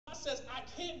says, I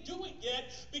can't do it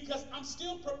yet because I'm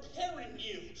still preparing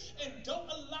you. And don't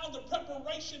allow the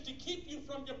preparation to keep you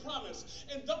from your promise.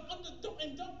 And don't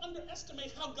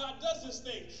underestimate how God does this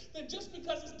thing. That just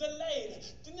because it's delayed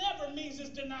never means it's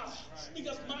denied.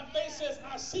 Because my faith says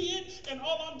I see it, and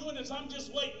all I'm doing is I'm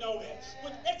just waiting on it.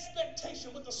 With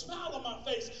expectation, with a smile on my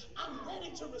face, I'm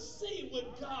ready to receive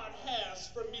what God has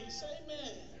for me. Say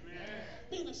amen.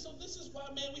 Man, so this is why,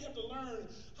 man, we have to learn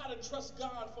how to trust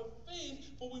God for faith,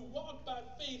 for we walk by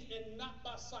faith and not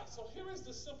by sight. So here is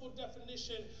the simple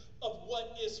definition of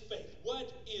what is faith.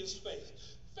 What is faith?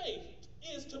 Faith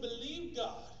is to believe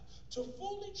God, to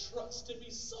fully trust, to be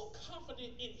so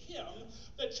confident in Him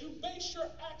that you base your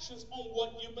actions on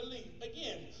what you believe.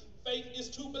 Again, faith is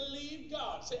to believe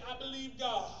God. Say, I believe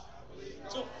God.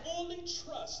 To fully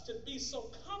trust, to be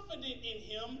so confident in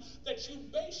Him that you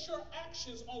base your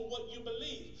actions on what you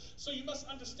believe. So you must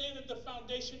understand that the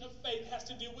foundation of faith has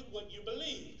to do with what you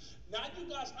believe. Now you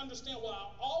guys understand why I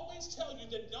always tell you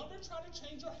that never try to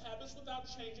change your habits without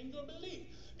changing your belief.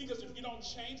 Because if you don't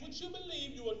change what you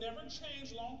believe, you will never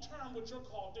change long term what you're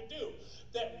called to do.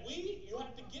 You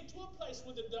have to get to a place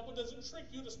where the devil doesn't trick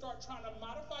you to start trying to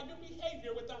modify your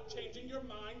behavior without changing your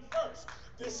mind first.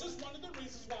 This is one of the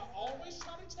reasons why I always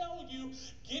try to tell you,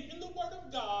 get in the Word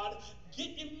of God, get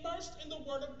immersed in the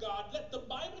Word of God, let the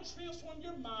Bible transform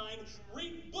your mind,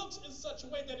 read books in such a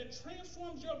way that it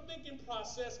transforms your thinking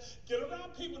process, get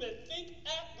around people that think,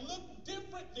 act, look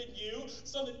different than you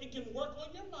so that it can work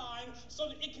on your mind, so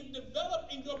that it can develop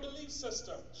in your belief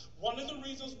system. One of the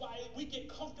reasons why we get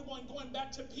comfortable in going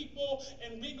back to people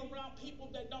and being around people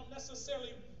that don't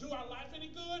necessarily do our life any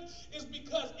good is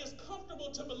because it's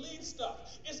comfortable to believe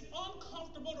stuff. It's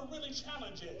uncomfortable to really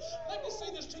challenge it. Let me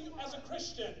say this to you as a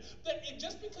Christian, that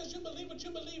just because you believe what you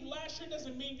believed last year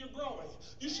doesn't mean you're growing.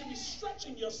 You should be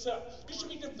stretching yourself. You should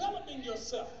be developing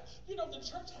yourself. You know, the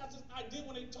church has this idea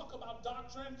when they talk about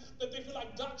doctrine, that they feel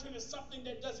like doctrine is something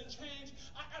that doesn't change.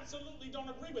 I absolutely don't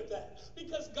agree with that,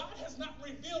 because God has not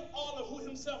revealed all of who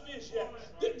Himself is yet.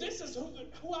 This is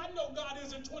who I know God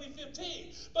is in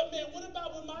 2015. But man, what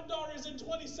about when my daughter is in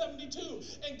 2072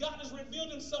 and God has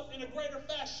revealed Himself in a greater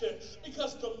fashion?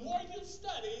 Because the more you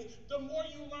study, the more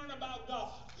you learn about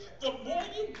God. The more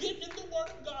you get in the Word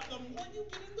of God, the more you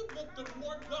get in the book, the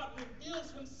more God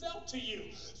reveals Himself to you.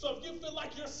 So if you feel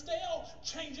like you're stale,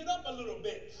 change it up a little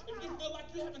bit. If you feel like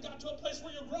you haven't got to a place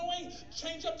where you're growing,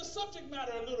 change up the subject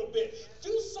matter a little bit.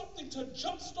 Do something to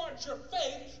jumpstart your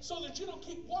faith so that you don't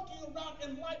keep walking around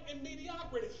in life in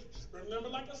mediocrity. Remember,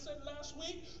 like I said last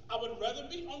week, I would rather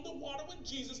be on the water with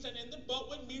Jesus than in the boat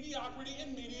with mediocrity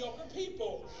and mediocre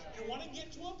people. You want to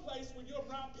get to a place where you're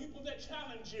around people that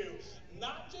challenge you,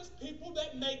 not just people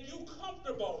that make you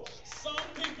comfortable. Some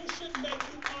people should make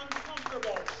you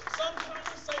uncomfortable. Some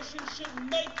conversations should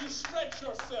make you stretch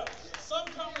yourself. Some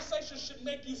conversations should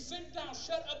make you sit down,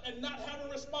 shut up, and not have a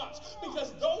response.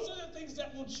 Because those are the things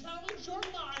that will challenge your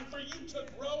mind for you to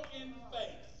grow in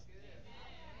faith.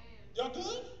 Y'all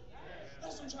good?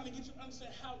 That's what I'm trying to get you to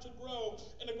understand, how to grow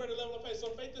in a greater level of faith. So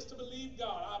faith is to believe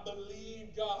God. I believe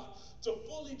God. To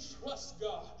fully trust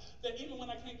God. That even when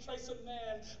I can't trace a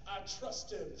man, I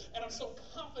trust Him. And I'm so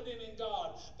confident in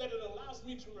God that it allows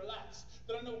me to relax.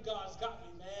 That I know God's got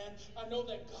me, man. I know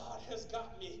that God has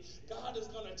got me. God is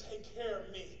going to take care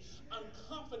of me. I'm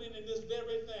confident in this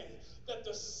very thing. That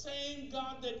the same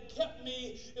God that kept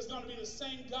me is going to be the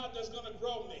same God that's going to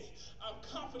grow me. I'm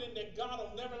confident that God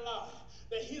will never lie.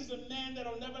 That He's the man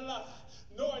that'll never lie,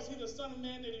 nor is He the Son of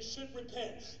Man that He should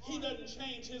repent. He doesn't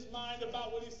change His mind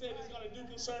about what He said He's going to do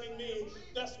concerning me.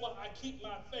 That's why I keep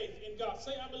my faith in God.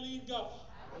 Say, I believe God.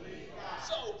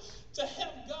 So, to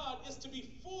have God is to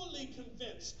be fully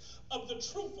convinced of the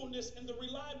truthfulness and the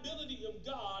reliability of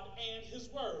God and His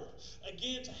Word.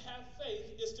 Again, to have faith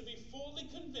is to be fully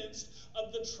convinced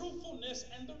of the truthfulness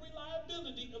and the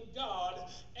reliability of God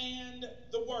and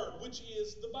the Word, which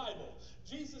is the Bible.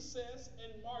 Jesus says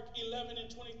in Mark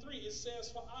 11:23, it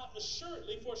says, for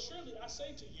surely I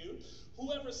say to you,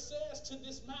 whoever says to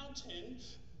this mountain,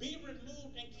 be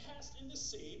removed and cast in the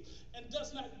sea, and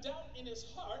does not doubt in his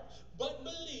heart, but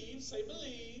believes, say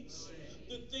believes,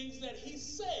 the things that he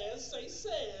says, say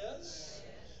says,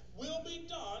 will be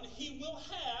done. He will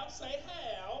have, say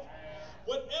have,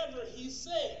 whatever he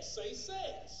says, say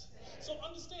says. So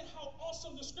understand how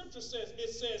awesome the scripture says.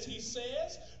 It says he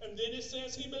says, and then it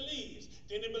says he believes.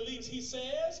 Then it believes he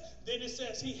says, then it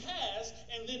says he has,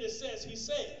 and then it says he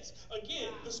says.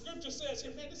 Again, the scripture says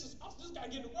here, man, this is awesome. This guy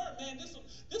getting the word, man. This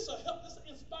will help, this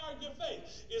will inspire your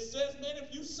faith. It says, man,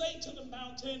 if you say to the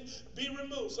mountain, be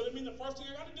removed. So that means the first thing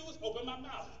I got to do is open my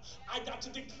mouth. I got to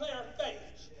declare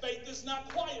faith. Faith is not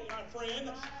quiet, my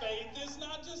friend. Faith is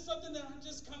not just a I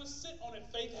just kind of sit on it.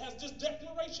 Faith has this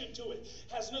declaration to it,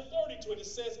 has an authority to it. It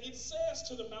says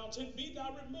to the mountain, be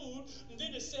thou removed. And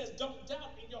then it says, don't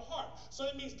doubt in your heart. So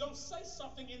that means don't say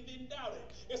something and then doubt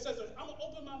it. It says, if I'm going to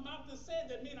open my mouth and say it,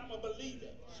 that means I'm going to believe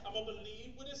it. I'm going to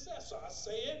believe what it says. So I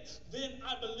say it, then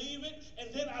I believe it,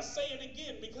 and then I say it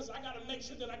again, because I got to make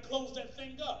sure that I close that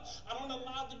thing up. I don't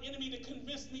allow the enemy to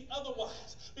convince me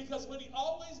otherwise, because what he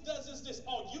always does is this: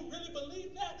 oh, you really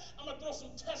believe that? I'm going to throw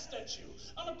some tests at you.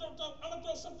 I'm going to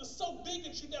throw something so big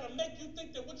at you that'll make you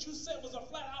think that what you said was a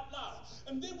flat out lie.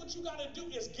 And then what you got to do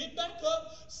is get back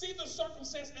up, see the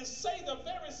circumstance, and say the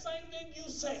very same thing you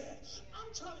said.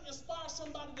 I'm trying to inspire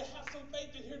somebody to have some faith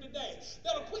in here today,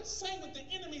 that'll quit saying what the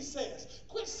enemy says,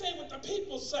 quit saying what the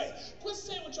people say, quit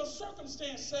saying what your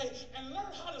circumstance say, and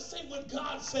learn how to say what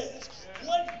God says.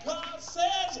 What God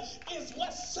says is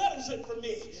what settles it for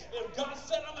me. If God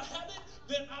said I'm going to have it,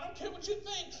 then I don't care what you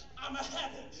think, I'm going to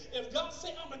have it. If God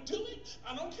said I'm going to do it,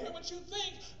 I don't care what you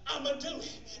think, I'm going to do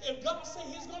it. If God said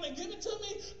he's going to give it to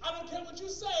me, I don't care what you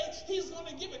say, he's going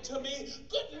to give it to me.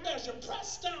 Good measure,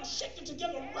 pressed down, shaken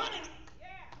together, running.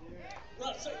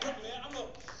 Right, say, look, man, I'm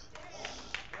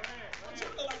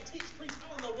trying to like teach, preach. I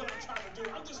don't know what I'm trying to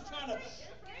do. I'm just trying to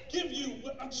give you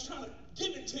what I'm just trying to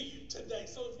give it to you today.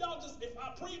 So if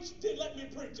I preach, then let me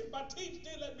preach. If I teach,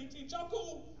 then let me teach. Y'all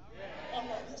cool? Yeah. All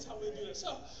right, that's how we do it.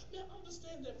 So, man,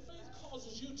 understand that faith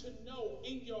causes you to know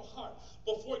in your heart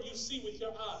before you see with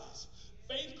your eyes.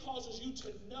 Faith causes you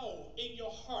to know in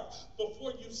your heart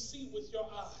before you see with your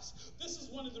eyes. This is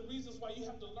one of the reasons why you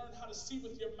have to learn how to see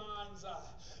with your mind's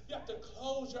eye. You have to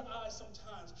close your eyes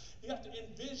sometimes. You have to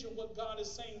envision what God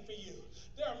is saying for you.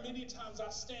 There are many times I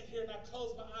stand here and I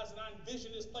close my eyes and I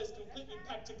envision this place completely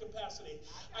packed to capacity.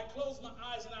 I close my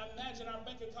eyes and I imagine our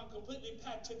bank account completely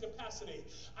packed to capacity.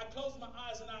 I close my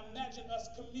eyes and I imagine us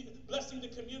blessing the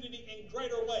community in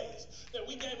greater ways. That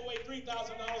we gave away $3,000.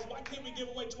 Why can't we give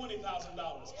away $20,000?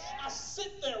 I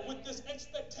sit there with this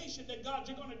expectation that, God,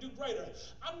 you're going to do greater.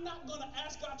 I'm not going to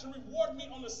ask God to reward me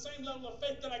on the same level of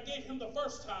faith that I gave him the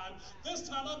first time. This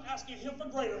time I'm asking him for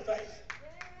greater faith.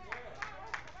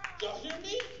 Y'all hear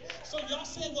me? So y'all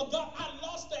saying, well, God, I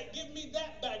lost that. Give me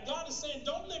that back. God is saying,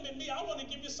 don't limit me. I want to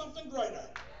give you something greater.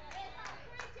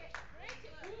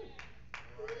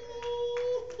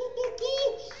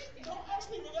 Don't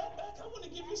ask me for that back. I want to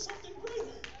give you something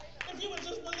greater. If you would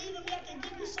just believe in me, I can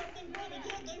give you something greater.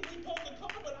 Yeah, they repoed the car,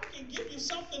 but I can give you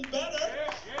something better.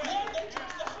 Yeah, they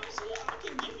took the house. Yeah, I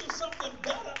can give you something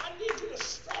better. I need you to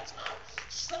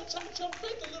stretch out your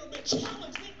faith a little bit.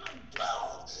 Challenge me. I'm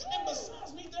God. And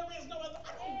besides me, there is no other.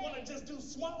 I don't want to just do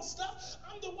small stuff.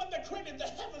 I'm the one that created the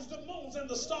heavens, the moons, and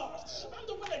the stars. I'm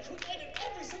the one that created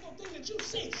every single thing that you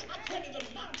see. I created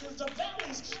the mountains, the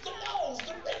valleys, the hills,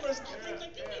 the rivers,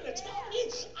 everything. You mean to tell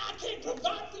me I can't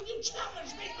provide for you?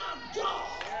 Challenge me. I'm God.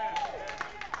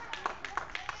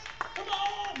 Come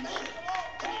on, man.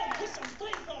 Come on, put some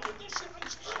faith on it. This shit, I'm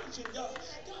challenging y'all.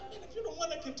 God, man, if you're the one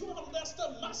that can do all of that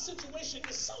stuff, my situation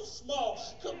is so small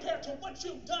compared to what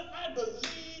you've done. I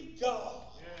believe God.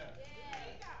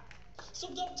 So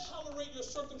don't tolerate your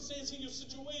circumstance and your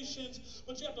situations,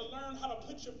 but you have to learn how to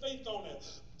put your faith on it.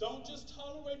 Don't just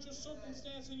tolerate your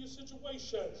circumstance and your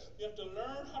situation. You have to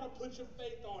learn how to put your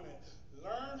faith on it.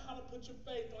 Learn how to put your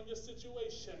faith on your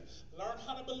situation. Learn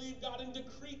how to believe God and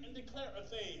decree and declare a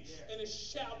thing, and it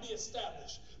shall be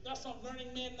established. That's why I'm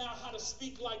learning, man, now how to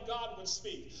speak like God would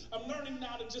speak. I'm learning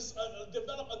now to just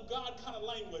develop a God kind of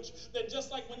language. That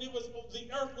just like when the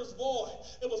earth was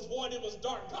void, it was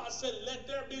dark. God said, let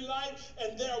there be light,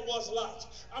 and there was light.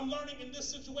 I'm learning in this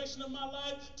situation of my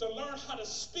life to learn how to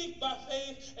speak by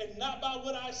faith and not by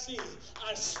what I see.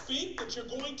 I speak that you're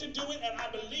going to do it, and I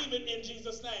believe it in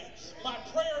Jesus' name. My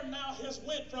prayer now has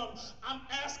went from I'm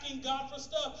asking God for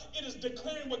stuff, it is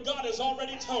declaring what God has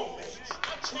already told me.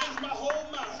 I've changed my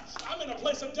whole mind. I'm in a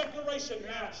place of declaration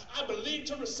now. I believe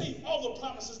to receive all the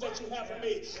promises that you have for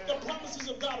me. The promises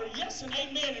of God are yes and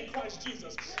amen in Christ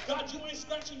Jesus. God, you ain't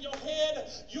scratching your head.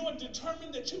 You are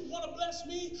determined that you want to bless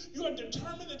me. You are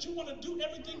determined that you want to do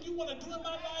everything you want to do in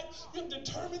my life. You're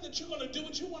determined that you're going to do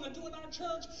what you want to do in our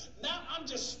church. Now I'm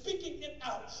just speaking it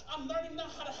out. I'm learning now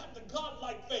how to have the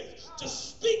God-like faith, to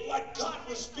speak like God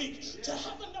would speak, to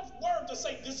have enough word to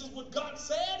say, this is what God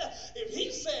said. If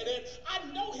he said it, I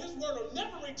know his word will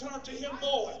never return to him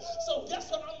void. So guess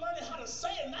what? I'm learning how to say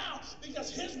it now, because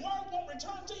his word won't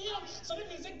return to him. So that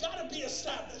means it got to be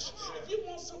established. If you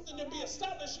want something to be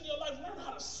established in your life, learn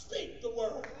how to speak the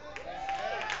word.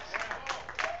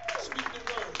 Speak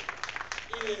the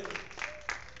word in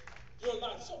your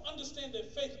life. So understand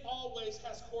that faith always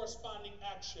has corresponding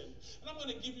action. And I'm going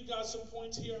to give you guys some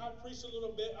points here. I preached a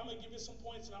little bit. I'm going to give you some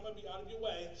points and I'm going to be out of your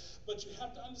way. But you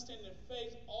have to understand that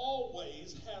faith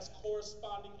always has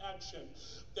corresponding action.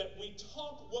 That we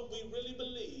talk what we really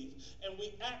believe and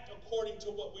we act according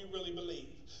to what we really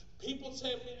believe. People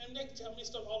tell me, and they tell me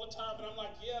stuff all the time, and I'm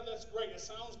like, yeah, that's great. It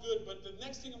sounds good, but the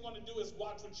next thing I want to do is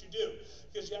watch what you do.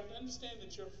 Because you have to understand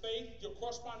that your faith, your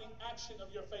corresponding action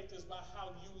of your faith is by how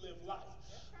you live life.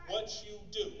 What you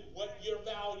do, what your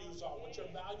values are, what your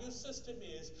value system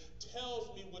is,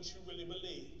 tells me what you really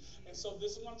believe. And so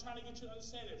this is what I'm trying to get you to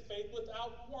understand, that faith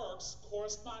without works,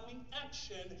 corresponding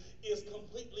action, is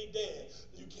completely dead.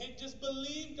 You can't just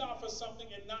believe God for something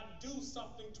and not do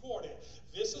something toward it.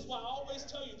 This is why I always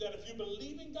tell you that if you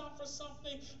believe in God for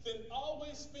something, then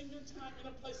always spend your time in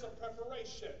a place of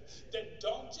preparation. That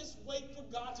don't just wait for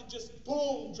God to just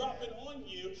boom, drop it on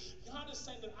you. God is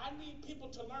saying that I need people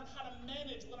to learn how to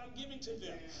manage what I'm giving to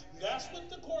them. That's what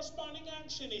the corresponding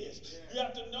action is. You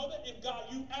have to know that if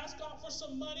you ask God for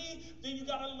some money, then you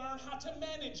got to learn how to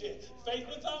manage it. Faith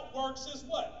without works is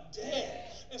what?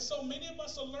 Dead. And so many of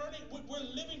us are learning, we're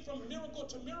living from miracle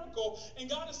to miracle, and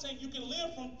God is saying you can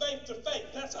live from faith to faith.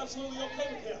 That's absolutely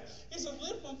okay with him. He says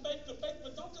live from faith to faith,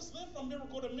 but don't just live from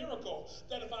miracle to miracle.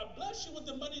 That if I bless you with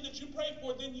the money that you pray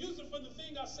for, then use it for the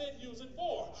thing I said use it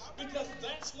for. Because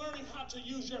that's learning how to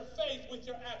use your faith with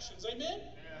your actions. Amen?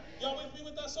 Y'all with me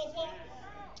with that so far?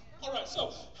 All right,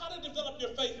 so how to develop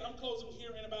your faith. I'm closing here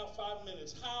in about 5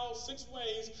 minutes. How? 6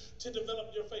 ways to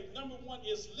develop your faith. Number 1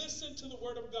 is listen to the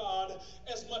Word of God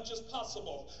as much as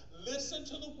possible. Listen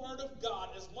to the Word of God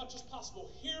as much as possible.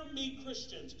 Hear me,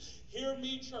 Christians. Hear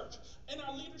me, church. In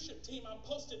our leadership team, I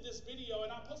posted this video,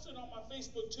 and I posted it on my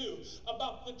Facebook too,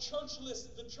 about the churchless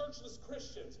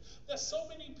Christians. That so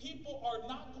many people are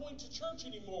not going to church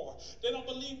anymore. They don't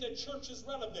believe that church is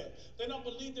relevant. They don't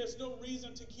believe there's no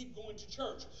reason to keep going to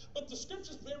church. But the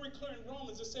scripture is very clear in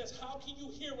Romans. It says, how can you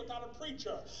hear without a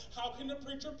preacher? How can a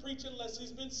preacher preach unless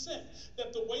he's been sent?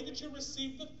 That the way that you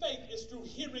receive the faith is through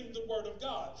hearing the word of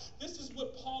God. This is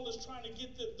what Paul is trying to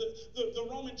get the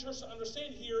Roman church to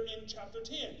understand here in chapter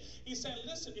 10. He's saying,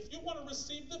 listen, if you want to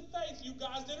receive the faith, you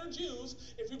guys that are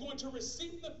Jews, if you're going to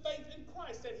receive the faith in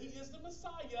Christ, that he is the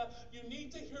Messiah, you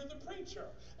need to hear the preacher.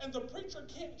 And the preacher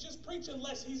can't just preach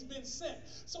unless he's been sent.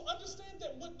 So understand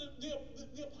that what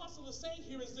the apostle is saying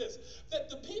here is this, that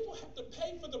the people have to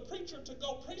pay for the preacher to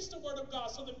go preach the word of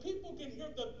God so that people can hear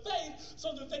the faith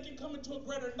so that they can come into a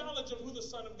greater knowledge of who the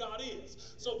Son of God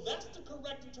is. So that's the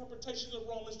correct interpretation of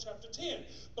Romans chapter 10.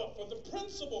 But for the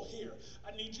principle here,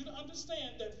 I need you to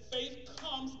understand that faith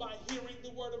comes by hearing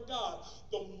the word of God.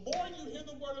 The more you hear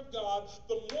the word of God,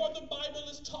 the more the Bible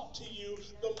is taught to you,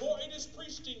 the more it is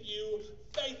preached in you,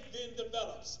 faith then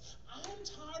develops. I'm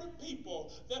tired of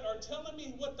people that are telling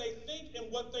me what they think and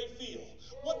what they feel.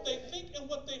 What they think and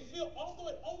what they feel, although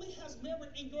it only has merit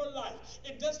in your life,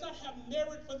 it does not have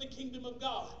merit for the kingdom of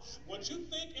God. What you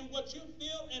think and what you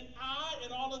feel and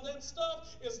all of that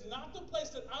stuff is not the place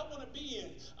that I want to be in.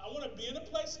 I want to be in a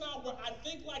place now where I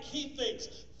think like he thinks.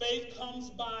 Faith comes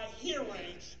by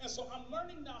hearing. And so I'm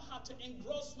learning now how to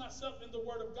engross myself in the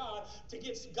word of God, to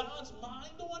get God's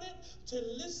mind on it, to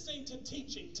listen to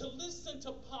teaching, to listen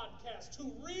to podcasts,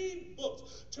 to read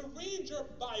books, to read your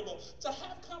Bible, to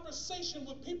have conversation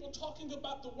with people talking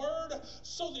about the word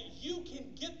so that you can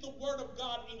get the word of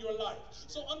God in your life.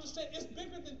 So understand, it's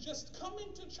bigger than just coming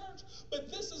to church,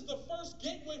 but this is the first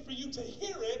gateway for you to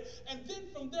hear it, and then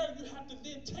from there you have to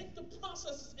then take the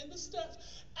processes and the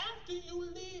steps after you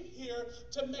leave here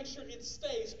to make sure it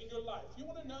stays in your life. You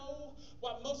want to know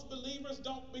why most believers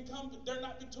they're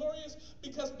not victorious?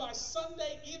 Because by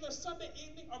Sunday, either Sunday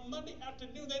evening or Monday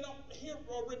afternoon, they don't hear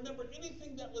or remember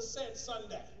anything that was said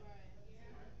Sunday.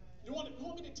 You want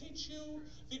me to teach you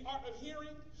the art of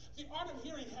hearing? The art of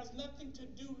hearing has nothing to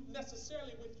do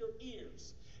necessarily with your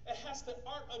ears. It has the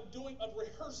art of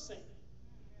rehearsing,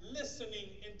 listening,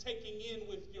 and taking in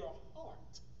with your heart.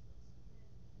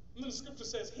 And the scripture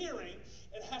says hearing,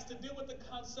 it has to deal with the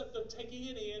concept of taking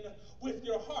it in with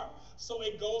your heart. So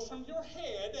it goes from your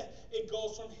head, it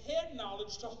goes from head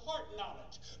knowledge to heart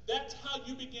knowledge. That's how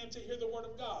you begin to hear the word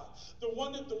of God. The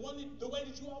way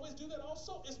that you always do that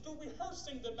also is through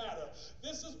rehearsing the matter.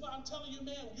 This is why I'm telling you,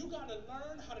 man, you got to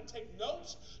learn how to take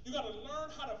notes. You got to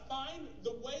learn how to find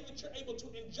the way that you're able to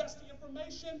ingest the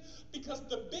information, because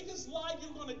the biggest lie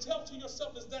you're going to tell to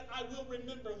yourself is that I will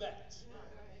remember that.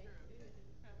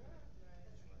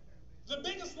 The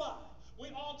biggest lie. we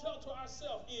all tell to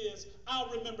ourselves is, I'll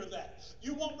remember that.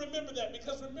 You won't remember that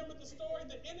because remember the story?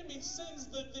 The enemy sends,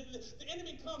 the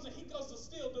enemy comes and he goes to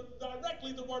steal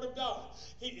directly the word of God.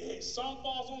 His song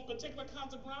falls on particular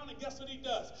kinds of ground, and guess what he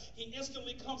does? He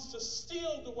instantly comes to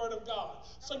steal the word of God.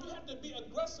 So you have to be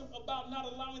aggressive about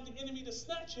not allowing the enemy to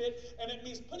snatch it, and it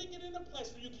means putting it in a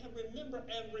place where you can remember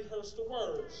and rehearse the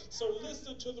word. So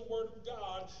listen to the word of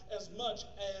God as much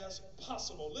as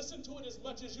possible. Listen to it as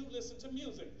much as you listen to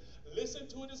music. Listen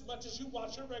to it as much as you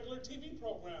watch your regular TV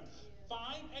program.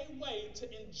 Find a way to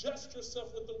ingest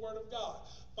yourself with the word of God.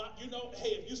 But you know,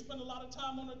 hey, if you spend a lot of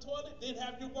time on the toilet, then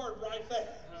have your word right there.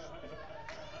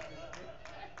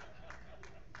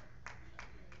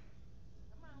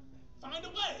 Find a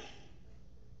way.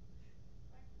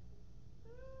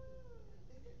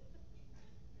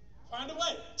 Find a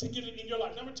way to get it in your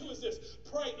life. Number 2 is this.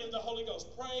 Pray in the Holy Ghost.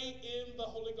 Pray in the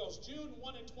Holy Ghost. Jude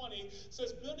 1:20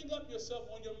 says, building up yourself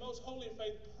on your most holy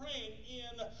faith, praying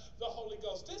in the Holy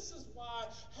Ghost. This is why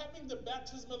having the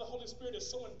baptism of the Holy Spirit is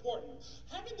so important.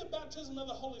 Having the baptism of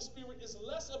the Holy Spirit is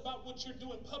less about what you're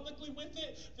doing publicly with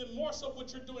it than more so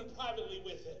what you're doing privately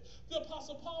with it. The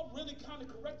Apostle Paul really kind of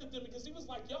corrected them because he was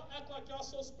like, y'all act like y'all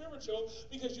so spiritual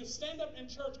because you stand up in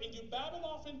church and you babble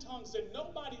off in tongues that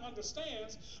nobody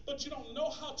understands, but you don't know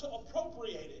how to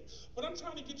appropriate it. What I'm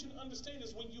trying to get you to understand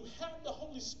is when you have the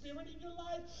Holy Spirit in your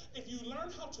life, if you learn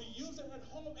how to use it at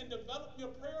home and develop your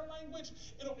prayer language,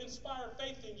 it'll inspire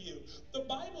faith in you. The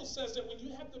Bible says that when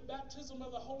you have the baptism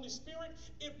of the Holy Spirit,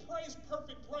 it prays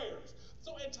perfect prayers.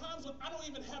 So at times when I don't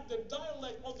even have the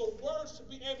dialect or the words to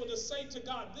be able to say to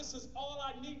God, this is all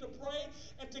I need to pray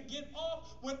and to get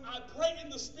off, when I pray in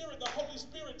the Spirit, the Holy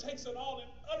Spirit takes it all in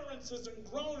utterances and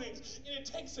groanings, and it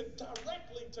takes it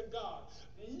directly to God.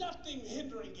 Nothing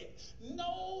hindering it.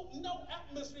 No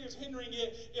atmosphere is hindering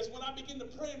it. Is when I begin to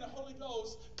pray in the Holy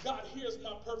Ghost, God hears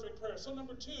my perfect prayer. So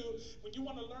number 2, when you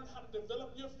want to learn how to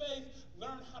develop your faith,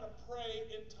 learn how to pray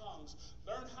in tongues.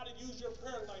 Learn how to use your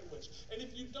prayer language. And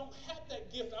if you don't have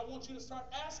that gift, I want you to start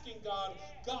asking God,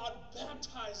 God,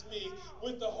 baptize me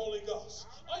with the Holy Ghost.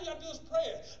 All you got to do is pray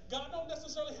it. God don't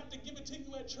necessarily have to give it to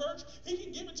you at church. He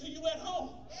can give it to you at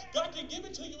home. God can give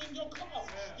it to you in your car.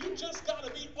 You just got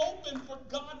to be open for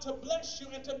God to bless you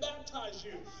and to baptize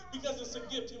you because it's a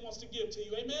gift He wants to give to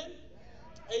you. Amen?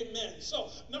 Amen. So,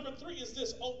 number 3 is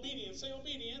this, obedience. Say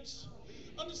obedience.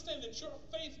 Understand that your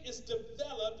faith is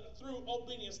developed through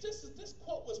obedience. This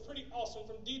quote was pretty awesome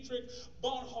from Dietrich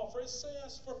Bonhoeffer. It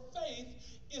says, for faith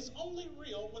is only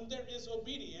real when there is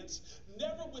obedience,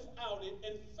 never without it,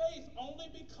 and faith only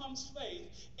becomes faith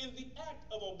in the act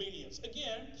of obedience.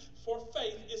 Again, for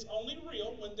faith is only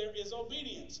real when there is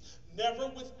obedience, never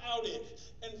without it,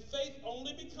 and faith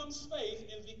only becomes faith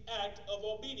in the act of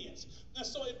obedience. And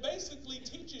so it basically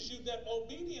teaches you that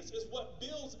obedience is what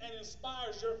builds and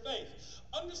inspires your faith.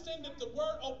 Understand that the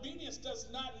word obedience does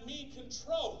not mean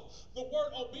control. The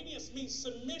word obedience means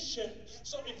submission.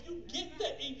 So if you get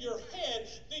that in your head,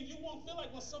 then you won't feel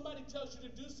like when somebody tells you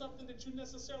to do something that you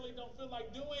necessarily don't feel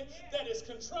like doing, that is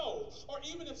control. Or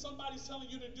even if somebody's telling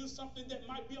you to do something that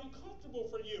might be uncomfortable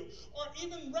for you, or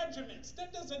even regiments,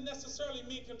 that doesn't necessarily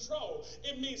mean control.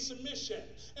 It means submission.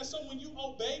 And so when you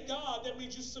obey God, that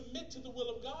means you submit to the will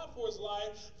of God for His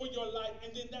life, for your life,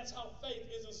 and then that's how faith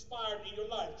is inspired in your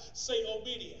life. Say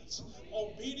obedience.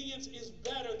 Obedience is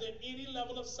better than any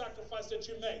level of sacrifice that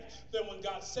you make. Then when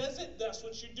God says it, that's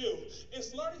what you do.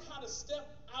 It's learning how to step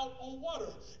out on water.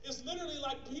 It's literally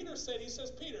like Peter said. He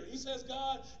says,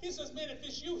 God, he says, man, if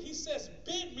it's you, he says,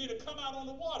 bid me to come out on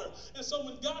the water. And so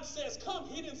when God says come,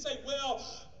 he didn't say, well,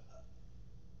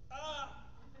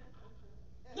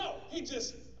 no, he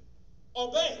just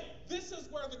obey. This is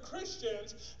where the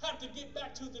Christians have to get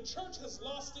back to. The church has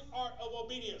lost the art of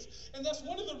obedience. And that's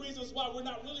one of the reasons why we're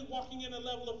not really walking in a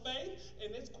level of faith.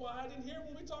 And it's quiet in here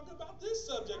when we talk about this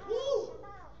subject. Woo!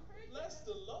 Bless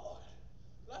the Lord.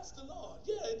 Bless the Lord.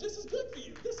 Yeah, this is good for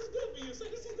you. This is good for you. Say,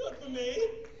 this is good for me.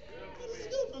 This is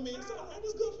good for me. It's all right.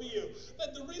 It's good for you.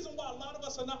 That the reason why a lot of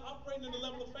us are not operating in the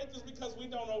level of faith is because we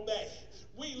don't obey.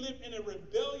 We live in a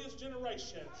rebellious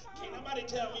generation. Can't nobody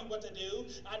tell me what to do.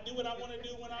 I do what I want to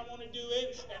do when I want to do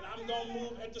it, and I'm going to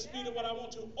move at the speed of what I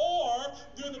want to. Or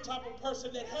you're the type of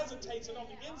person that hesitates, and on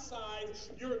the inside,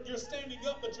 you're standing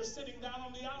up, but you're sitting down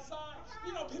on the outside.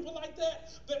 You know, people like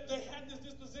that they have this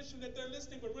disposition that they're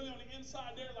listening, but really on the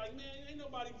inside, they're like, man, ain't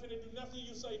nobody finna do nothing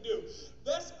you say do.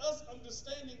 That's us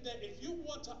understanding that if you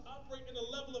want to operate in a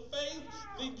level of faith,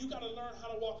 then you got to learn how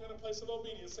to walk in a place of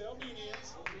obedience. Say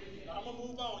obedience. Now, I'm going to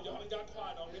move on. Y'all done got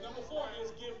quiet on me. Number 4 part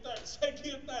is give thanks. Say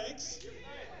give thanks.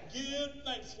 Give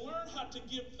thanks. Learn how to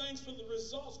give thanks for the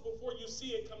results before you see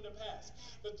it come to pass.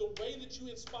 That the way that you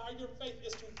inspire your faith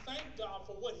is to thank God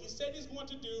for what He said He's going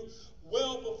to do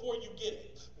well before you get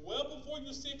it. Well before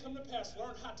you see it come to pass,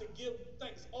 learn how to give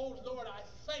thanks. Oh Lord, I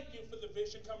thank you for the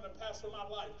vision coming to pass for my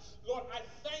life. Lord, I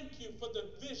thank you for the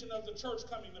vision of the church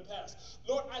coming to pass.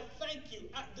 Lord, I thank you.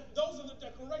 Those are the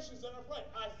declarations that I pray.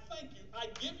 I thank you. I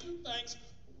give you thanks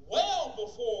well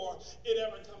before it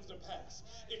ever comes to pass.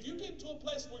 If you get to a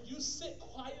place where you sit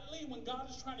quietly when God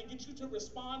is trying to get you to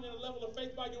respond in a level of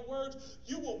faith by your words,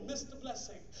 you will miss the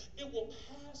blessing. It will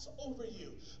pass over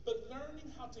you. But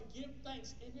learning how to give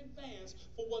thanks in advance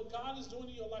for what God is doing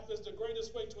in your life is the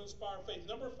greatest way to inspire faith.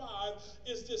 Number 5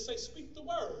 is this: say, speak the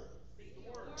word.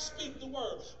 Speak the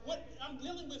word. What I'm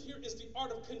dealing with here is the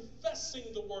art of confessing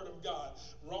the word of God.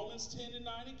 Romans 10 and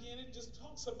 9 again, it just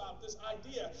talks about this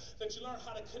idea that you learn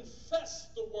how to confess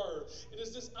the word. It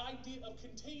is this idea of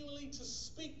continually to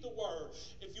speak the word.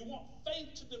 If you want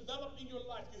faith to develop in your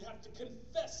life, you have to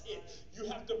confess it. You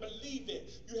have to believe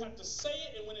it. You have to say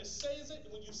it, and when it says it,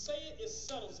 when you say it, it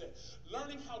settles it.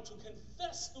 Learning how to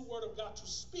confess the word of God, to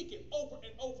speak it over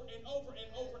and over and over and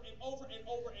over and over and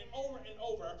over and over and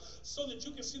over, so that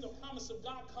you can see the promise of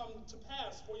God come to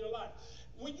pass for your life.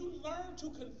 When you learn to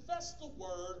confess the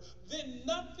word, then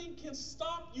nothing can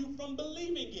stop you from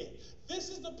believing it. This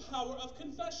is the power of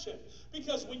confession.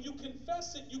 Because when you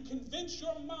confess it, you convince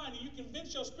your mind and you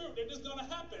convince your spirit that it's going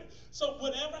to happen. So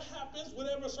whatever happens,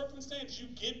 whatever circumstance, you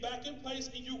get back in place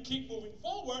and you keep moving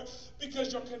forward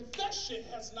because your confession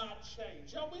has not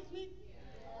changed. Y'all with me?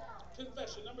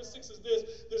 Confession. Number 6 is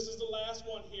this. This is the last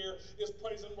one here, is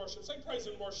praise and worship. Say praise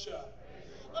and worship.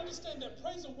 Understand that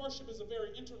praise and worship is a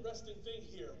very interesting thing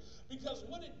here, because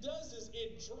what it does is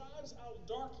it drives out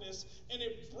darkness and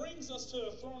it brings us to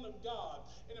the throne of God,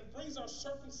 and it brings our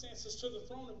circumstances to the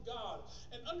throne of God.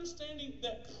 And understanding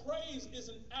that praise is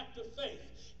an act of faith,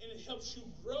 and it helps you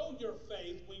grow your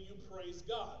faith when you praise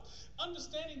God.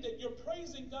 Understanding that you're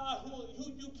praising God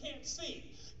who you can't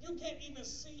see. You can't even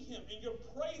see Him, and you're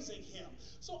praising Him.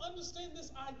 So understand this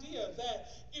idea that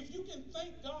if you can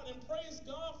thank God and praise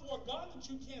God for a God that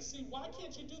you can't see, why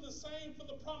can't you do the same for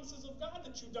the promises of God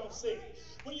that you don't see?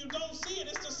 When you don't see it,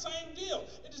 it's the same deal.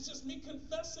 It is just me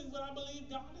confessing what I believe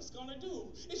God is going to do.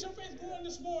 Is your faith growing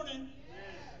this morning?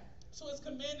 So it's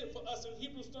commanded for us in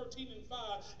Hebrews 13 and 5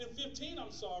 and 15,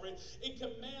 it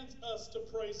commands us to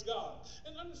praise God.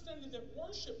 And understanding that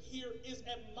worship here is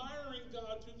admiring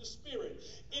God through the Spirit.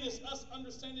 It is us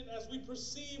understanding as we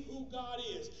perceive who God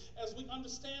is, as we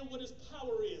understand what His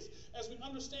power is, as we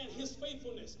understand His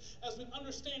faithfulness, as we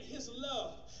understand His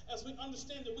love, as we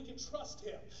understand that we can trust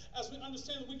Him, as we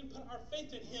understand that we can put our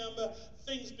faith in Him,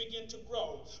 things begin to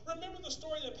grow. Remember the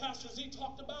story that Pastor Z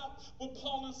talked about with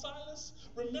Paul and Silas?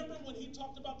 Remember when he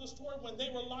talked about the story when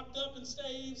they were locked up in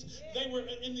staves, they were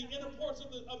in the inner parts of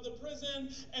the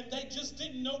prison, and they just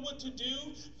didn't know what to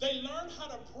do. They learned how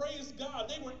to praise God.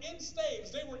 They were in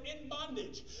staves. They were in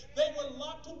bondage. They were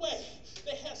locked away.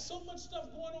 They had so much stuff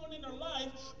going on in their life,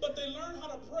 but they learned how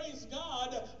to praise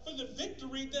God for the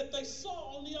victory that they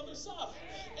saw on the other side.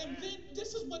 And then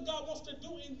this is what God wants to do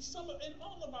in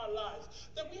all of our lives,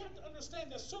 that we have to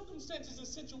understand that circumstances and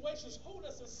situations hold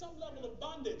us in some level of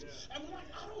bondage. And we're like,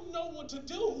 I don't know what to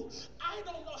do. I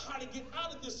don't know how to get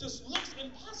out of this. This looks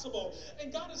impossible.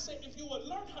 And God is saying, if you would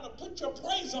learn how to put your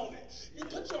praise on it, you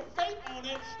put your faith on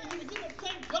it, and you begin to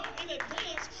thank God in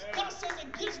advance, God says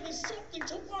it gives me something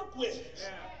to work with.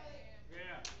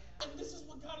 And this is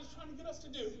what God is trying to get us to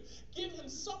do. Give Him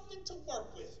something to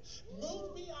work with.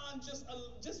 Move beyond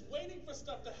just waiting for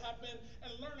stuff to happen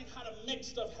and learning how to make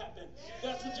stuff happen.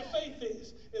 That's what your faith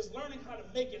is learning how to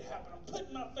make it happen. I'm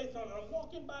putting my faith on it. I'm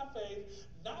walking by faith,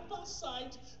 not by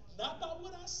sight, not by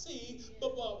what I see,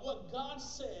 but by what God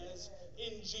says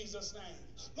in Jesus' name.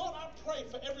 Lord, I pray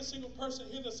for every single person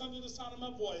here that's under the sound of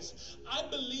my voice. I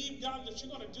believe, God, that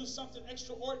you're going to do something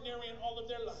extraordinary in all of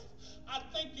their life. I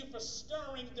thank you for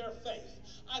stirring their faith.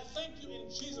 I thank you in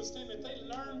Jesus' name that they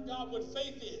learn, God, what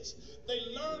faith is. They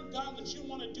learn, God, that you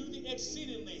want to do the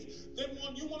exceedingly.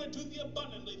 You want to do the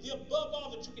abundantly, the above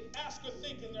all that you can ask or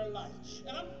think in their life.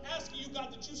 And I'm asking you,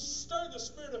 God, that you stir the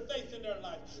spirit of faith in their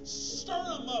life. Stir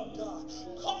them up, God.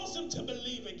 Cause them to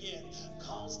believe again.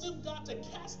 Cause them, God, to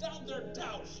cast down their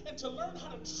doubt and to learn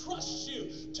how to trust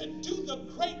you to do the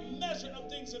great measure of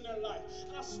things in their life.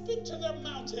 And I speak to their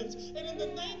mountains, and in the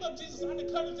name of Jesus, I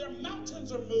declare that their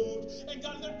mountains are moved, and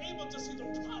God, they're able to see the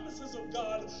promises of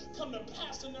God come to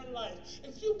pass in their life.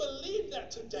 If you believe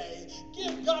that today,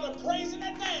 give God a praise in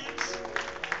advance.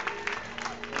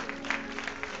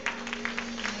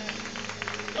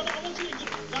 Come on, I want you to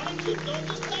Don't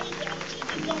just pat it down, but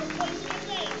you got to praise Him and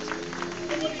dance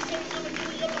for what He said He's going to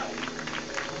do in your life.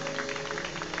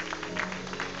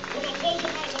 Come on, close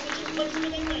your eyes. I want you to praise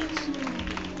Him and dance.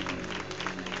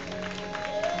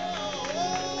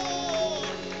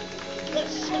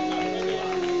 Let's shut up in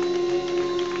there.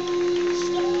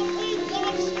 Stir up faith,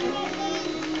 God, stir up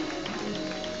faith.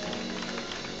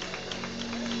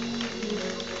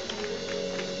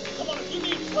 Come on, if you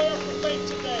need prayer for faith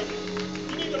today,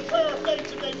 you need a prayer of faith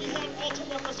today, we have altar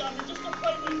workers out here just to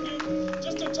pray with you,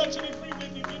 just to touch and agree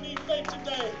with you. If you need faith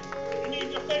today, you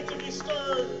need your faith to be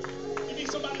stirred, you need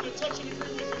somebody to touch and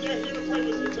agree with you, they're here to pray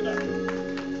with you today.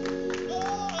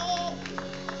 Oh,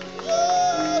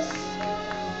 yes.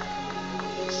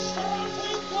 Stir our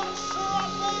faith, God, stir our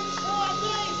faith, stir our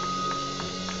faith.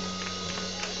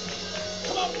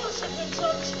 Come on, worship Him,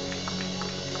 church.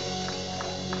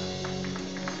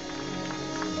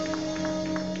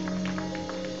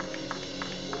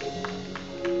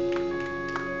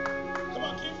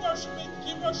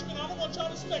 Keep worshiping. I don't want y'all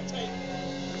to spectate.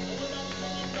 And we're not going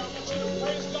to leave you. I want you to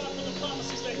praise God for the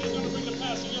promises that He's going to bring to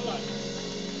pass in your life.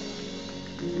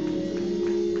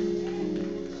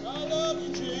 I love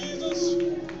you, Jesus.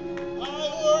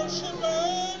 I worship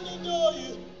and adore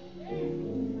you.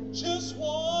 Just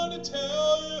want to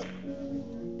tell you,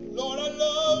 Lord, I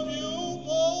love you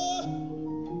more.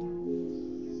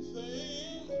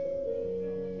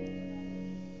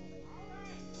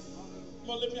 Come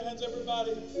on, lift your hands,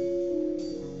 everybody.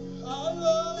 I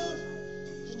love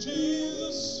you,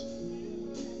 Jesus.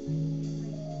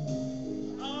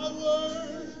 I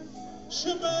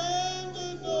worship and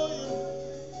adore you.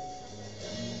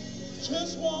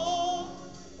 Just want